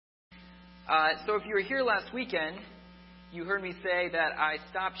So if you were here last weekend, you heard me say that I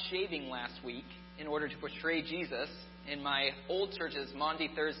stopped shaving last week in order to portray Jesus in my old church's Maundy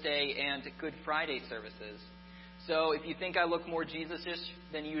Thursday and Good Friday services. So if you think I look more Jesus-ish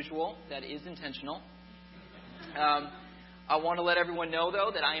than usual, that is intentional. I want to let everyone know,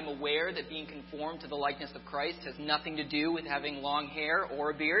 though, that I am aware that being conformed to the likeness of Christ has nothing to do with having long hair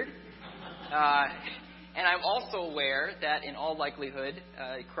or a beard. And I'm also aware that, in all likelihood,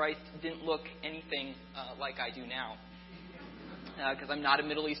 Christ didn't look anything like I do now. Because I'm not a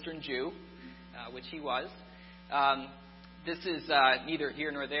Middle Eastern Jew, which he was. This is neither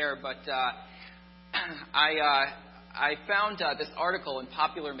here nor there, but I found this article in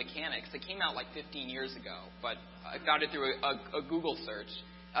Popular Mechanics. It came out like 15 years ago, but I found it through a Google search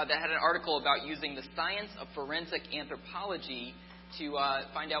that had an article about using the science of forensic anthropology to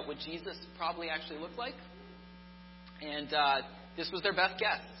find out what Jesus probably actually looked like. And this was their best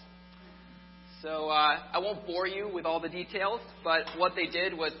guess. So I won't bore you with all the details, but what they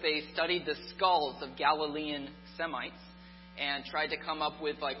did was they studied the skulls of Galilean Semites and tried to come up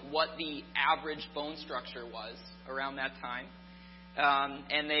with like what the average bone structure was around that time.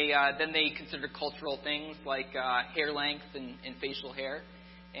 And then they considered cultural things like hair length and facial hair.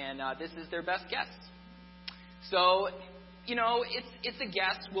 And this is their best guess. So, you know, it's a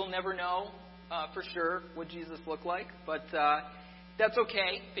guess. We'll never know for sure what Jesus looked like. But that's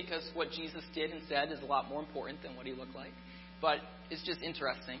okay, because what Jesus did and said is a lot more important than what he looked like. But it's just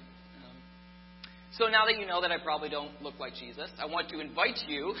interesting. So now that you know that I probably don't look like Jesus, I want to invite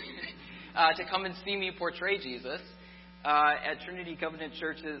you to come and see me portray Jesus at Trinity Covenant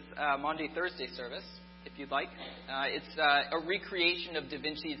Church's Maundy Thursday service, if you'd like. It's a recreation of Da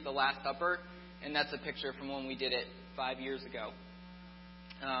Vinci's The Last Supper, and that's a picture from when we did it 5 years ago.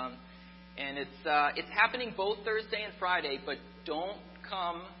 And it's happening both Thursday and Friday, but don't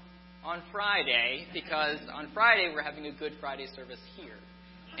come on Friday, because on Friday we're having a Good Friday service here.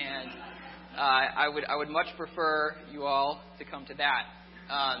 And I would much prefer you all to come to that.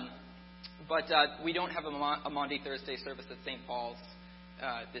 But we don't have a Maundy Thursday service at St. Paul's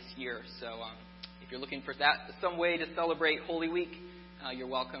this year. So if you're looking for that, some way to celebrate Holy Week, you're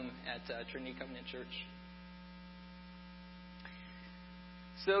welcome at Trinity Covenant Church.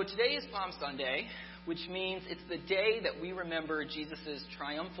 So today is Palm Sunday, which means it's the day that we remember Jesus'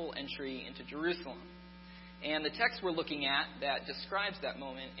 triumphal entry into Jerusalem. And the text we're looking at that describes that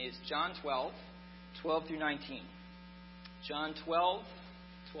moment is John 12, 12 through 19. John 12,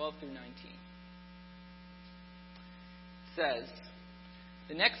 12 through 19. It says,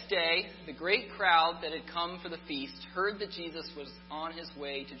 "The next day, the great crowd that had come for the feast heard that Jesus was on his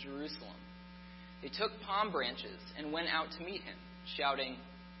way to Jerusalem. They took palm branches and went out to meet him, shouting,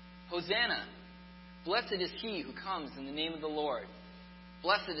 'Hosanna! Blessed is he who comes in the name of the Lord.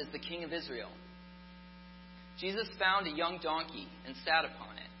 Blessed is the King of Israel.' Jesus found a young donkey and sat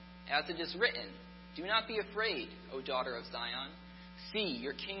upon it. As it is written, 'Do not be afraid, O daughter of Zion. See,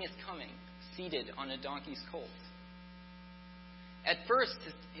 your king is coming, seated on a donkey's colt.' At first,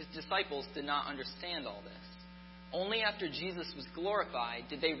 his disciples did not understand all this. Only after Jesus was glorified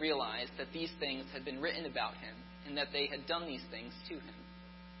did they realize that these things had been written about him and that they had done these things to him.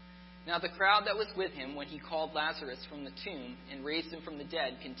 Now the crowd that was with him when he called Lazarus from the tomb and raised him from the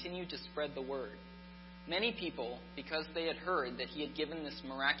dead continued to spread the word. Many people, because they had heard that he had given this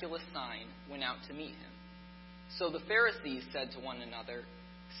miraculous sign, went out to meet him. So the Pharisees said to one another,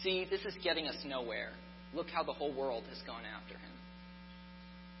 'See, this is getting us nowhere. Look how the whole world has gone after him.'"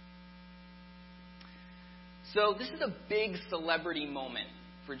 So this is a big celebrity moment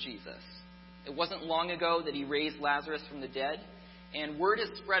for Jesus. It wasn't long ago that he raised Lazarus from the dead, and word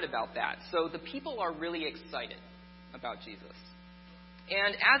is spread about that. So the people are really excited about Jesus.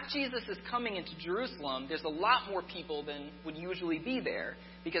 And as Jesus is coming into Jerusalem, there's a lot more people than would usually be there,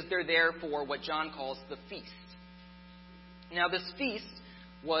 because they're there for what John calls the feast. Now this feast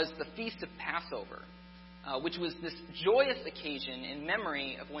was the Feast of Passover, which was this joyous occasion in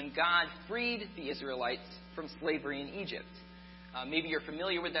memory of when God freed the Israelites from slavery in Egypt. Maybe you're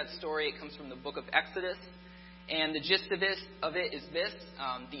familiar with that story. It comes from the book of Exodus. And the gist of it is this.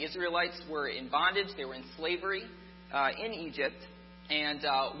 The Israelites were in bondage. They were in slavery in Egypt. And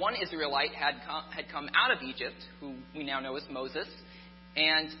one Israelite had come out of Egypt, who we now know as Moses.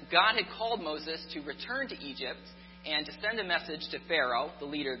 And God had called Moses to return to Egypt and to send a message to Pharaoh, the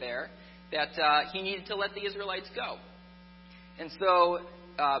leader there, that he needed to let the Israelites go. And so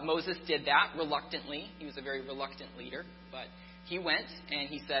Moses did that reluctantly. He was a very reluctant leader. But he went and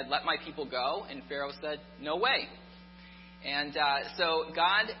he said, "Let my people go." And Pharaoh said, "No way." And so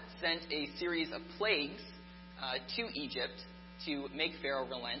God sent a series of plagues to Egypt to make Pharaoh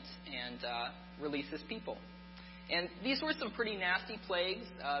relent and release his people. And these were some pretty nasty plagues.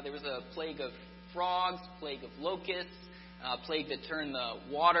 There was a plague of frogs, plague of locusts, plague that turned the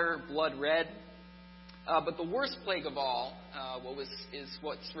water blood red. But the worst plague of all is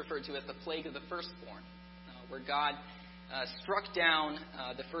what's referred to as the plague of the firstborn, where God struck down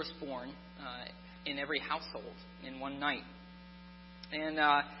the firstborn in every household in one night. And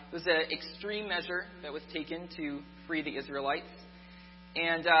it was an extreme measure that was taken to free the Israelites.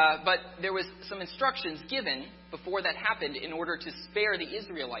 And but there was some instructions given before that happened in order to spare the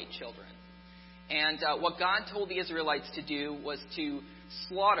Israelite children. And what God told the Israelites to do was to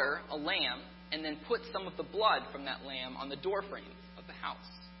slaughter a lamb and then put some of the blood from that lamb on the doorframe of the house.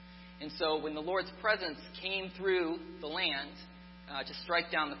 And so when the Lord's presence came through the land to strike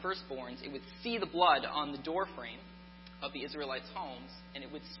down the firstborns, it would see the blood on the doorframe of the Israelites' homes, and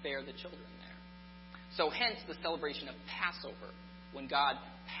it would spare the children there. So hence the celebration of Passover, when God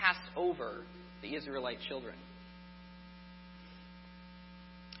passed over the Israelite children.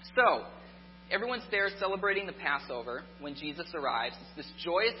 So, everyone's there celebrating the Passover when Jesus arrives. It's this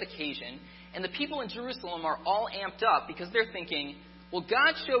joyous occasion, and the people in Jerusalem are all amped up because they're thinking, well,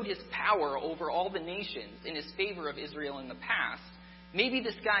 God showed his power over all the nations in his favor of Israel in the past. Maybe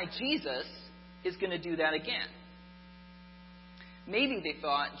this guy Jesus is going to do that again. Maybe they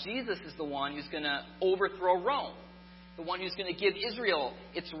thought Jesus is the one who's going to overthrow Rome, the one who's going to give Israel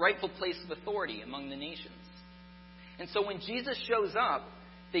its rightful place of authority among the nations. And so when Jesus shows up,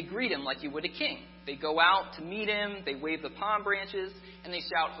 they greet him like you would a king. They go out to meet him, they wave the palm branches, and they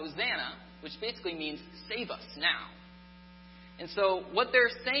shout, Hosanna, which basically means, save us now. And so what they're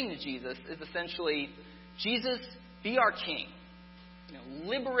saying to Jesus is essentially, Jesus, be our king.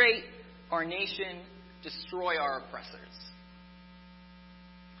 Liberate our nation, destroy our oppressors.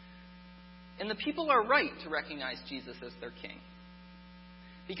 And the people are right to recognize Jesus as their king.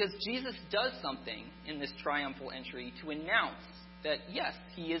 Because Jesus does something in this triumphal entry to announce that, yes,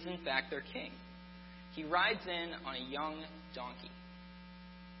 he is in fact their king. He rides in on a young donkey.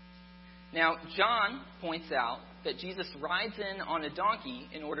 Now, John points out that Jesus rides in on a donkey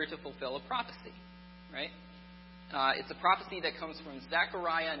in order to fulfill a prophecy, right? It's a prophecy that comes from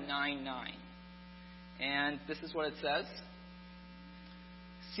Zechariah 9:9. And this is what it says.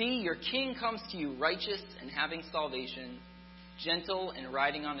 See, your king comes to you righteous and having salvation, gentle and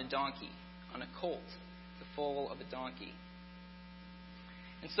riding on a donkey, on a colt, the foal of a donkey.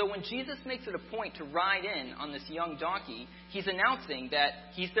 And so when Jesus makes it a point to ride in on this young donkey, he's announcing that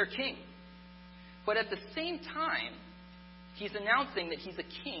he's their king. But at the same time, he's announcing that he's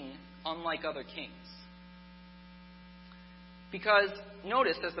a king unlike other kings. Because,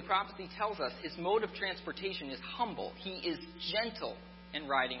 notice, as the prophecy tells us, his mode of transportation is humble. He is gentle in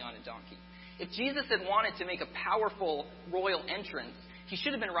riding on a donkey. If Jesus had wanted to make a powerful royal entrance, he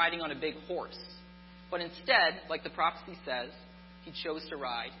should have been riding on a big horse. But instead, like the prophecy says, he chose to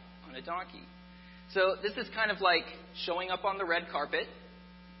ride on a donkey. So this is kind of like showing up on the red carpet,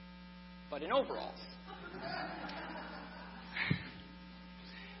 but in overalls.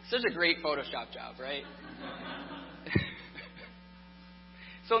 Such a great Photoshop job, right?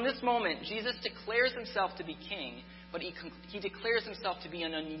 So in this moment, Jesus declares himself to be king, but he declares himself to be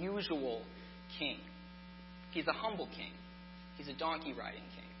an unusual king. He's a humble king. He's a donkey-riding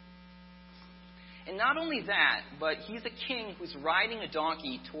king. And not only that, but he's a king who's riding a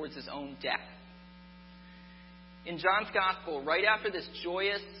donkey towards his own death. In John's Gospel, right after this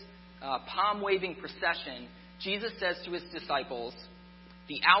joyous palm-waving procession, Jesus says to his disciples,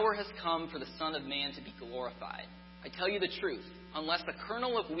 "The hour has come for the Son of Man to be glorified. I tell you the truth, unless a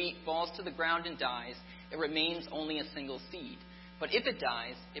kernel of wheat falls to the ground and dies, it remains only a single seed. But if it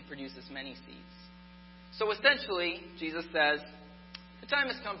dies, it produces many seeds." So essentially, Jesus says, the time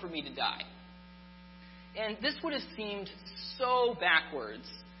has come for me to die. And this would have seemed so backwards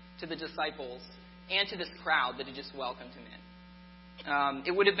to the disciples and to this crowd that had just welcomed him in.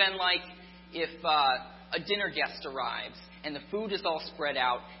 It would have been like if a dinner guest arrives and the food is all spread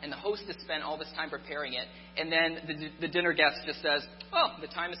out and the host has spent all this time preparing it, and then the dinner guest just says, "Oh, the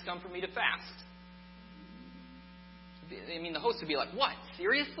time has come for me to fast." I mean, the host would be like, "What?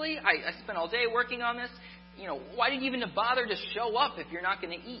 Seriously? I spent all day working on this? Why did you even bother to show up if you're not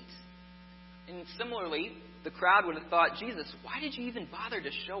going to eat?" And similarly, the crowd would have thought, "Jesus, why did you even bother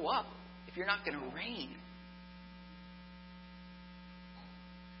to show up if you're not going to reign?"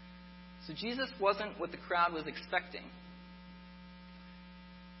 So Jesus wasn't what the crowd was expecting.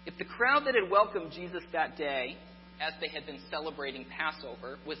 If the crowd that had welcomed Jesus that day, as they had been celebrating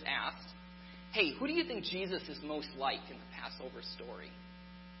Passover, was asked, "Hey, who do you think Jesus is most like in the Passover story?"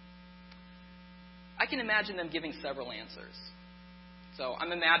 I can imagine them giving several answers. So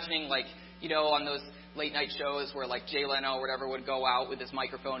I'm imagining, like, on those late night shows where, like, Jay Leno or whatever would go out with his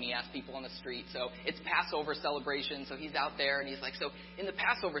microphone. He asked people on the street. So it's Passover celebration. So he's out there and he's like, so in the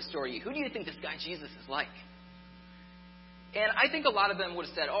Passover story, who do you think this guy Jesus is like? And I think a lot of them would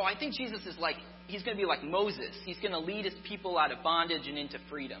have said, I think Jesus is like, he's going to be like Moses. He's going to lead his people out of bondage and into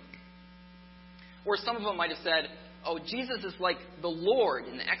freedom. Or some of them might have said, Jesus is like the Lord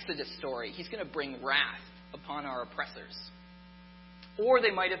in the Exodus story. He's going to bring wrath upon our oppressors. Or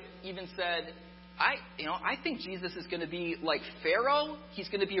they might have even said, I think Jesus is going to be like Pharaoh. He's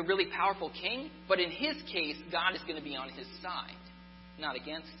going to be a really powerful king. But in his case, God is going to be on his side, not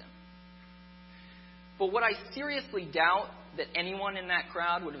against him. But what I seriously doubt that anyone in that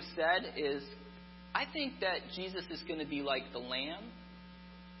crowd would have said is, I think that Jesus is going to be like the lamb.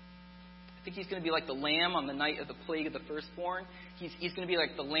 I think he's going to be like the lamb on the night of the plague of the firstborn. He's going to be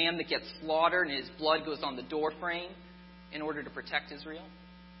like the lamb that gets slaughtered and his blood goes on the doorframe in order to protect Israel.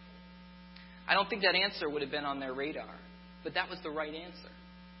 I don't think that answer would have been on their radar, but that was the right answer.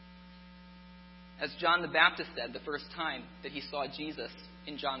 As John the Baptist said the first time that he saw Jesus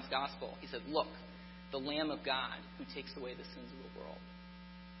in John's Gospel, he said, "Look, the Lamb of God who takes away the sins of the world."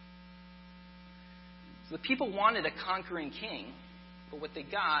 So the people wanted a conquering king, but what they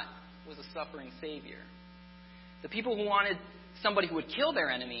got was a suffering Savior. The people who wanted somebody who would kill their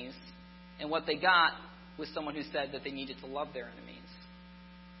enemies, and what they got was someone who said that they needed to love their enemies.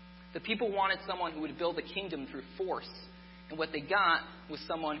 The people wanted someone who would build a kingdom through force, and what they got was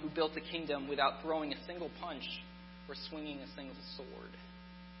someone who built a kingdom without throwing a single punch or swinging a single sword.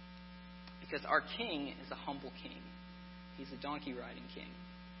 Because our king is a humble king. He's a donkey-riding king.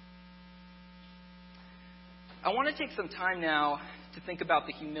 I want to take some time now to think about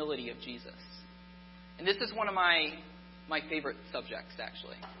the humility of Jesus. And this is one of my favorite subjects,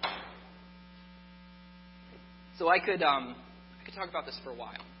 actually. So I could talk about this for a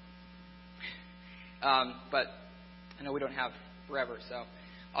while. But I know we don't have forever, so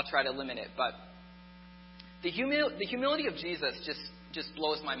I'll try to limit it. But the humility of Jesus just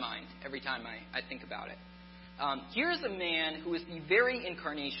blows my mind every time I think about it. Here's a man who is the very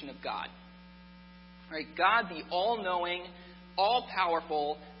incarnation of God. Right? God, the all-knowing,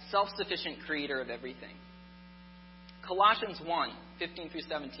 all-powerful, self-sufficient creator of everything. Colossians 1, 15 through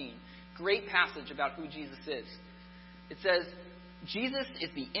 17. Great passage about who Jesus is. It says, Jesus is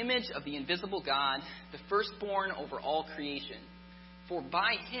the image of the invisible God, the firstborn over all creation. For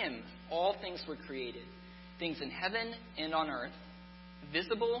by him all things were created, things in heaven and on earth,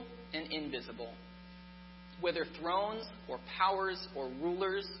 visible and invisible, whether thrones or powers or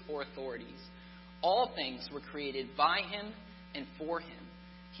rulers or authorities. All things were created by him and for him.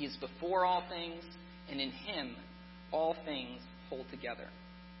 He is before all things, and in him all things hold together.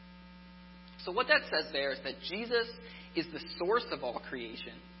 So what that says there is that Jesus is the source of all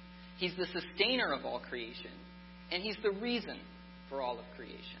creation. He's the sustainer of all creation. And he's the reason for all of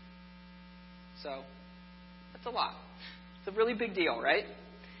creation. So, that's a lot. It's a really big deal, right?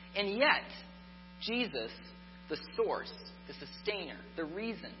 And yet, Jesus, the source, the sustainer, the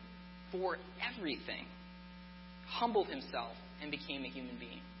reason for everything, humbled himself and became a human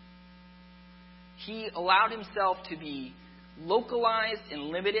being. He allowed himself to be localized and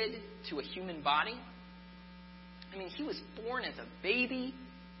limited to a human body. I mean, he was born as a baby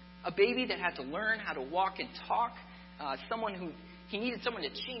that had to learn how to walk and talk, he needed someone to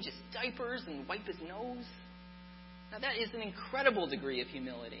change his diapers and wipe his nose. Now, that is an incredible degree of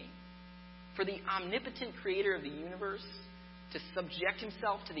humility for the omnipotent creator of the universe to subject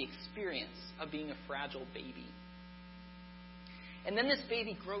himself to the experience of being a fragile baby. And then this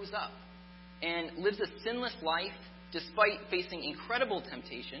baby grows up and lives a sinless life despite facing incredible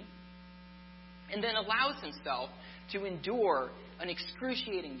temptation, and then allows himself to endure an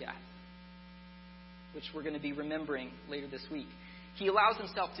excruciating death, which we're going to be remembering later this week. He allows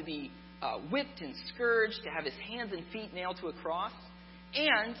himself to be whipped and scourged, to have his hands and feet nailed to a cross,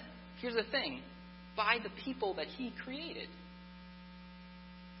 and, here's the thing, by the people that he created.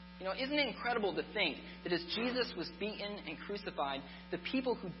 You know, isn't it incredible to think that as Jesus was beaten and crucified, the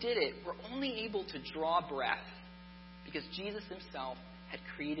people who did it were only able to draw breath because Jesus himself had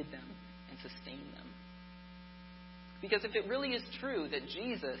created them and sustained them. Because if it really is true that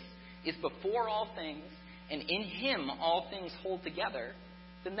Jesus is before all things and in him all things hold together,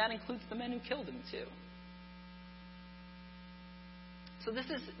 then that includes the men who killed him too. So this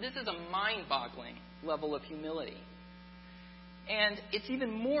is a mind-boggling level of humility. And it's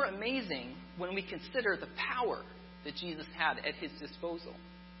even more amazing when we consider the power that Jesus had at his disposal.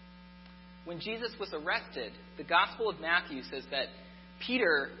 When Jesus was arrested, the Gospel of Matthew says that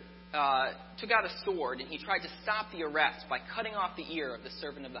Peter took out a sword and he tried to stop the arrest by cutting off the ear of the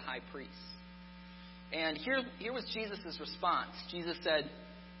servant of the high priest. And here was Jesus' response. Jesus said,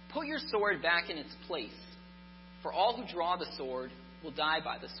 "Put your sword back in its place, for all who draw the sword will die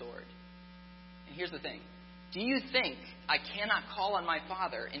by the sword." And here's the thing. Do you think I cannot call on my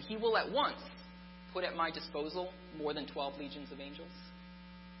Father, and he will at once put at my disposal more than 12 legions of angels?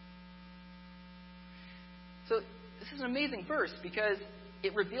 So this is an amazing verse because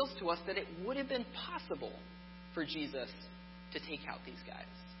it reveals to us that it would have been possible for Jesus to take out these guys.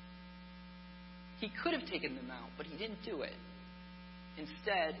 He could have taken them out, but he didn't do it.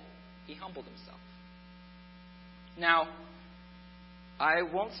 Instead, he humbled himself. Now, I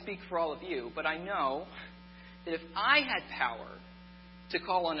won't speak for all of you, but I know that if I had power to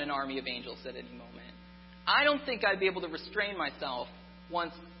call on an army of angels at any moment, I don't think I'd be able to restrain myself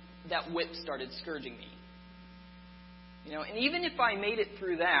once that whip started scourging me. And even if I made it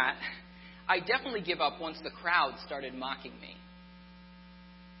through that, I definitely give up once the crowd started mocking me.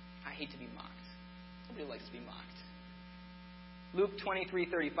 I hate to be mocked. Nobody likes to be mocked. Luke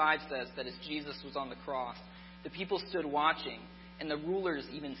 23:35 says that as Jesus was on the cross, the people stood watching, and the rulers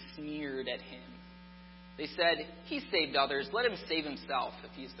even sneered at him. They said, "He saved others. Let him save himself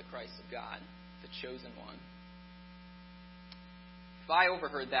if he's the Christ of God, the chosen one." If I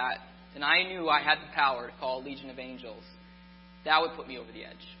overheard that, and I knew I had the power to call a legion of angels, that would put me over the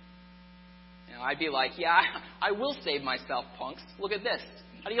edge. I'd be like, "Yeah, I will save myself, punks. Look at this.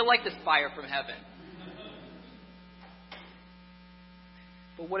 How do you like this fire from heaven?"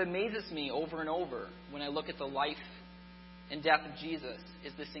 But what amazes me over and over when I look at the life and death of Jesus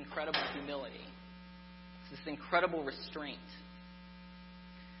is this incredible humility. It's this incredible restraint.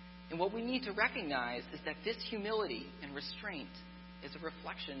 And what we need to recognize is that this humility and restraint is a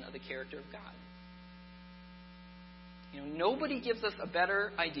reflection of the character of God. Nobody gives us a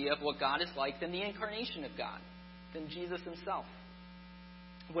better idea of what God is like than the incarnation of God, than Jesus himself.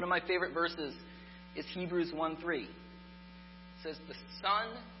 One of my favorite verses is Hebrews 1:3. It says, "The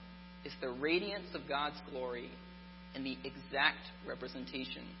Son is the radiance of God's glory and the exact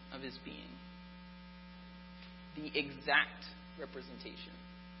representation of his being." The exact representation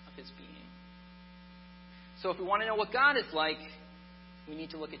of his being. So if we want to know what God is like, we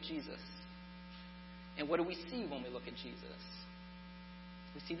need to look at Jesus. And what do we see when we look at Jesus?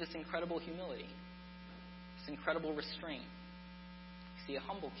 We see this incredible humility, this incredible restraint. We see a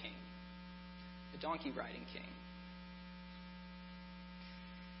humble king, a donkey-riding king.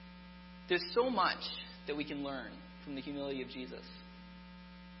 There's so much that we can learn from the humility of Jesus.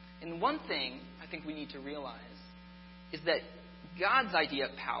 And one thing I think we need to realize is that God's idea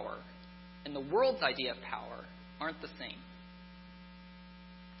of power and the world's idea of power aren't the same.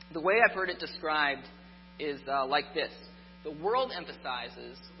 The way I've heard it described is like this. The world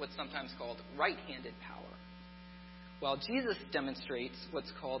emphasizes what's sometimes called right-handed power, while Jesus demonstrates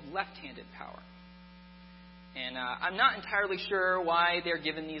what's called left-handed power. And I'm not entirely sure why they're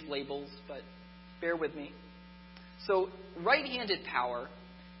given these labels, but bear with me. So right-handed power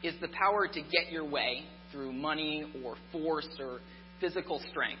is the power to get your way through money or force or physical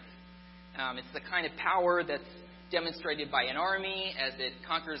strength. It's the kind of power that's demonstrated by an army as it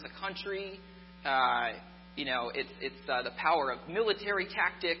conquers a country. It's the power of military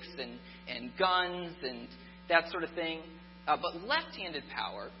tactics and guns and that sort of thing. But left-handed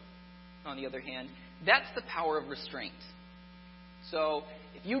power, on the other hand, that's the power of restraint. So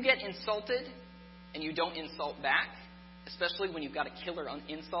if you get insulted and you don't insult back, especially when you've got a killer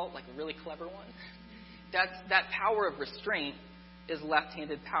insult, like a really clever one, that power of restraint is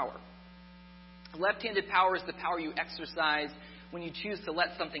left-handed power. Left-handed power is the power you exercise when you choose to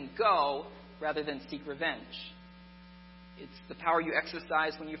let something go rather than seek revenge. It's the power you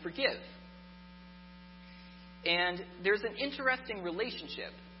exercise when you forgive. And there's an interesting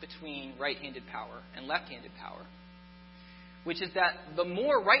relationship between right-handed power and left-handed power, which is that the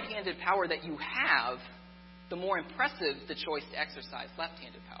more right-handed power that you have, the more impressive the choice to exercise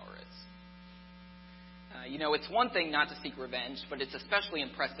left-handed power is. It's one thing not to seek revenge, but it's especially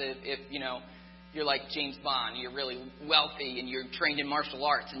impressive if, you're like James Bond, you're really wealthy and you're trained in martial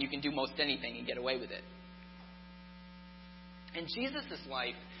arts and you can do most anything and get away with it. And Jesus'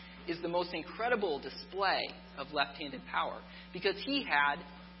 life is the most incredible display of left-handed power because he had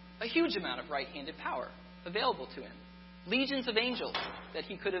a huge amount of right-handed power available to him. Legions of angels that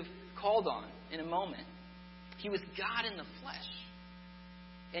he could have called on in a moment. He was God in the flesh.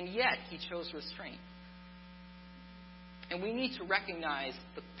 And yet he chose restraint. And we need to recognize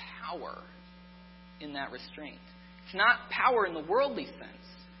the power in that restraint. It's not power in the worldly sense,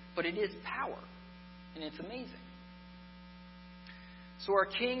 but it is power. And it's amazing. So our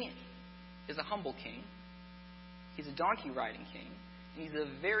king is a humble king. He's a donkey-riding king. And he's a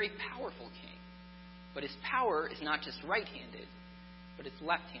very powerful king. But his power is not just right-handed, but it's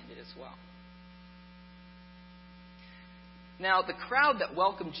left-handed as well. Now, the crowd that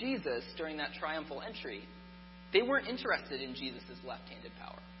welcomed Jesus during that triumphal entry, they weren't interested in Jesus' left-handed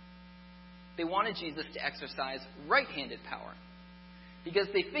power. They wanted Jesus to exercise right-handed power. Because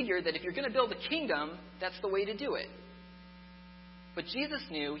they figured that if you're going to build a kingdom, that's the way to do it. But Jesus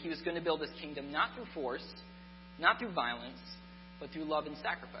knew he was going to build his kingdom not through force, not through violence, but through love and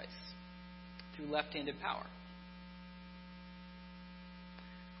sacrifice, through left-handed power.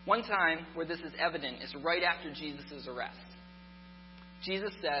 One time where this is evident is right after Jesus' arrest.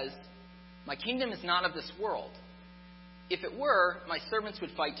 Jesus says, "My kingdom is not of this world. If it were, my servants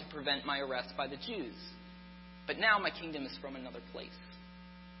would fight to prevent my arrest by the Jews. But now my kingdom is from another place."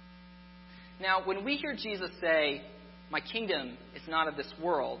 Now, when we hear Jesus say, "My kingdom is not of this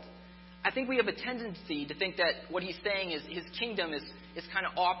world," I think we have a tendency to think that what he's saying is his kingdom is kind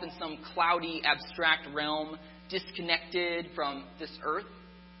of off in some cloudy, abstract realm, disconnected from this earth.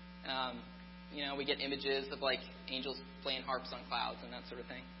 We get images of like angels playing harps on clouds and that sort of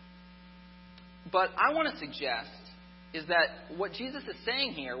thing. But I want to suggest is that what Jesus is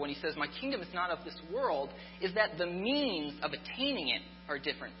saying here when he says, "My kingdom is not of this world," is that the means of attaining it are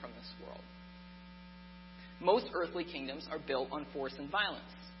different from this world. Most earthly kingdoms are built on force and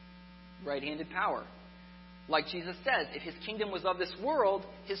violence, right-handed power. Like Jesus says, if his kingdom was of this world,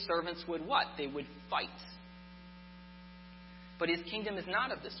 his servants would what? They would fight. But his kingdom is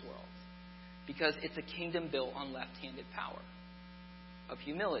not of this world, because it's a kingdom built on left-handed power, of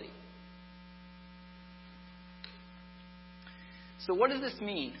humility. So what does this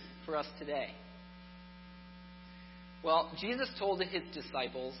mean for us today? Well, Jesus told his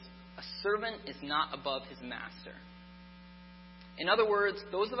disciples, a servant is not above his master. In other words,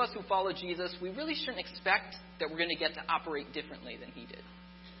 those of us who follow Jesus, we really shouldn't expect that we're going to get to operate differently than he did.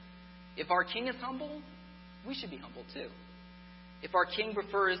 If our king is humble, we should be humble too. If our king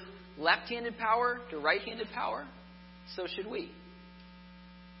prefers left-handed power to right-handed power, so should we.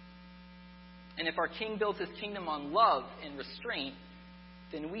 And if our king builds his kingdom on love and restraint,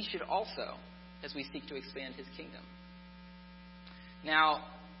 then we should also, as we seek to expand his kingdom. Now,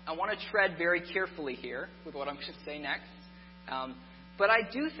 I want to tread very carefully here with what I'm going to say next. But I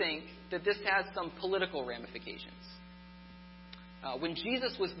do think that this has some political ramifications. When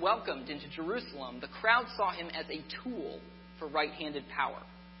Jesus was welcomed into Jerusalem, the crowd saw him as a tool for right-handed power.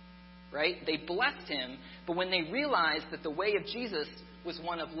 Right? They blessed him, but when they realized that the way of Jesus was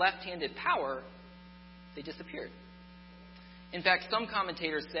one of left-handed power, they disappeared. In fact, some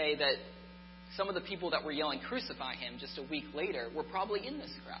commentators say that some of the people that were yelling, "Crucify him," just a week later, were probably in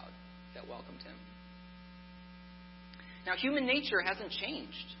this crowd that welcomed him. Now, human nature hasn't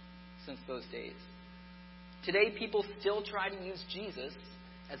changed since those days. Today, people still try to use Jesus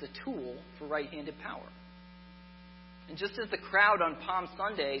as a tool for right-handed power. And just as the crowd on Palm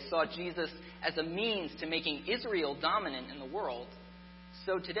Sunday saw Jesus as a means to making Israel dominant in the world,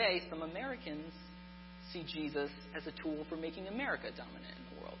 so today some Americans see Jesus as a tool for making America dominant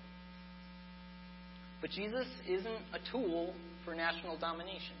in the world. But Jesus isn't a tool for national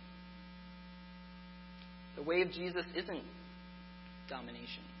domination. The way of Jesus isn't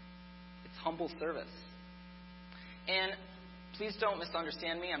domination. It's humble service. And please don't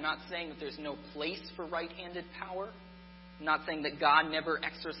misunderstand me. I'm not saying that there's no place for right-handed power. I'm not saying that God never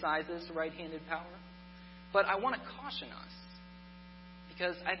exercises right-handed power. But I want to caution us,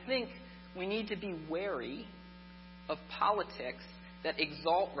 because I think we need to be wary of politics that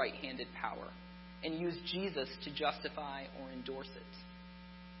exalt right-handed power and use Jesus to justify or endorse it.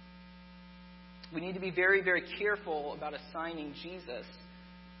 We need to be very, very careful about assigning Jesus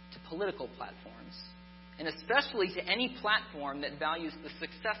to political platforms, and especially to any platform that values the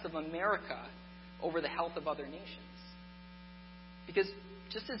success of America over the health of other nations. Because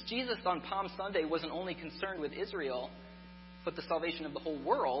just as Jesus on Palm Sunday wasn't only concerned with Israel, but the salvation of the whole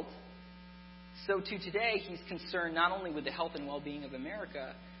world, so too today he's concerned not only with the health and well-being of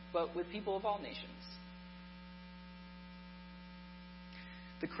America, but with people of all nations.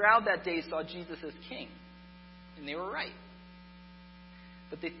 The crowd that day saw Jesus as king, and they were right.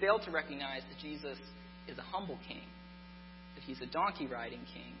 But they failed to recognize that Jesus is a humble king, that he's a donkey-riding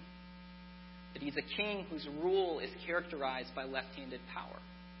king, that he's a king whose rule is characterized by left-handed power.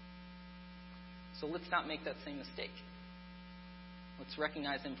 So let's not make that same mistake. Let's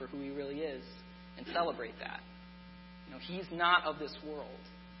recognize him for who he really is and celebrate that. He's not of this world,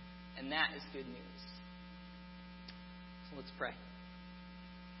 and that is good news. So let's pray.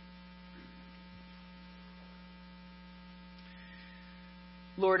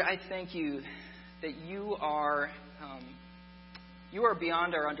 Lord, I thank you that you are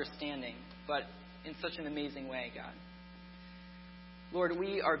beyond our understanding, but in such an amazing way, God. Lord,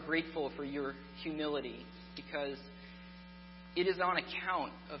 we are grateful for your humility because it is on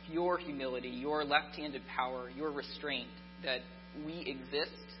account of your humility, your left-handed power, your restraint, that we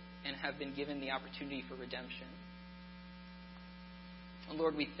exist and have been given the opportunity for redemption. And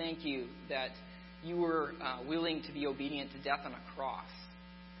Lord, we thank you that you were willing to be obedient to death on a cross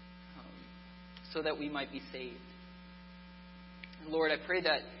so that we might be saved. And Lord, I pray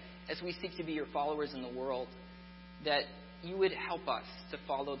that as we seek to be your followers in the world, that you would help us to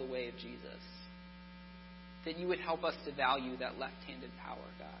follow the way of Jesus. That you would help us to value that left-handed power,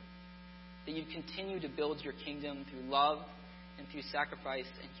 God. That you'd continue to build your kingdom through love and through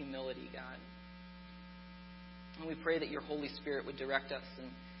sacrifice and humility, God. And we pray that your Holy Spirit would direct us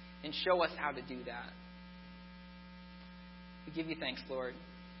and show us how to do that. We give you thanks, Lord.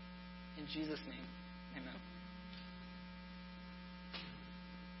 In Jesus' name, amen.